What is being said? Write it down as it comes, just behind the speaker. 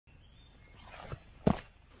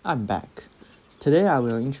I'm back. Today I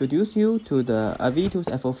will introduce you to the Avitus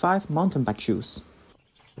F05 mountain bike shoes.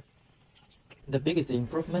 The biggest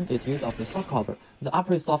improvement is use of the sock cover. The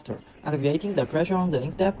upper is softer, alleviating the pressure on the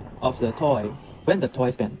instep of the toy when the toy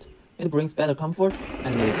is bent. It brings better comfort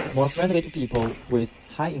and is more friendly to people with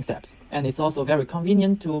high insteps, and it's also very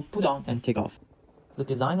convenient to put on and take off. The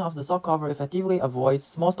design of the sock cover effectively avoids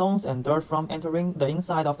small stones and dirt from entering the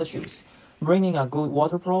inside of the shoes, bringing a good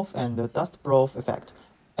waterproof and dust-proof effect,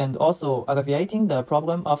 and also alleviating the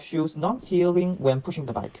problem of shoes not healing when pushing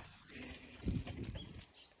the bike.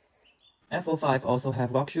 F05 also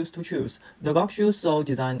have lock shoes to choose. The lock shoe sole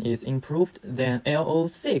design is improved than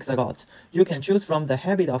L06 a lot. You can choose from the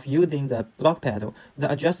habit of using the lock pedal. The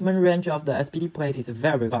adjustment range of the SPD plate is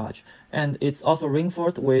very large, and it's also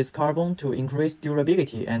reinforced with carbon to increase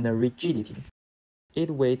durability and rigidity. It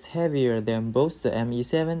weighs heavier than both the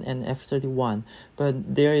ME7 and F31,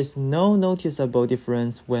 but there is no noticeable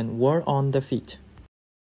difference when worn on the feet.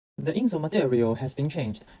 The insole material has been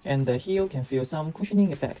changed, and the heel can feel some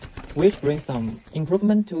cushioning effect, which brings some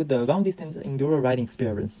improvement to the long-distance enduro riding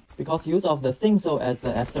experience. Because use of the same sole as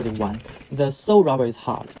the F31, the sole rubber is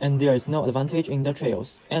hard, and there is no advantage in the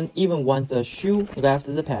trails, and even once the shoe left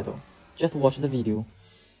the pedal. Just watch the video.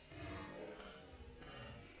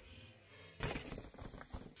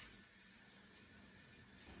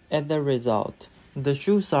 As a result, the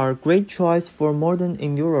shoes are a great choice for modern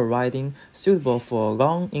enduro riding, suitable for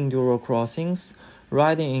long enduro crossings,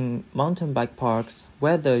 riding in mountain bike parks,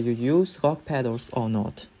 whether you use lock pedals or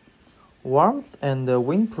not. Warmth and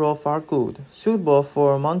windproof are good, suitable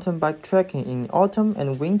for mountain bike trekking in autumn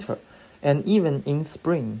and winter, and even in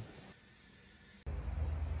spring.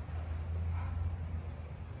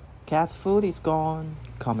 Cat's food is gone.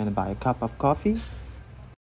 Come and buy a cup of coffee.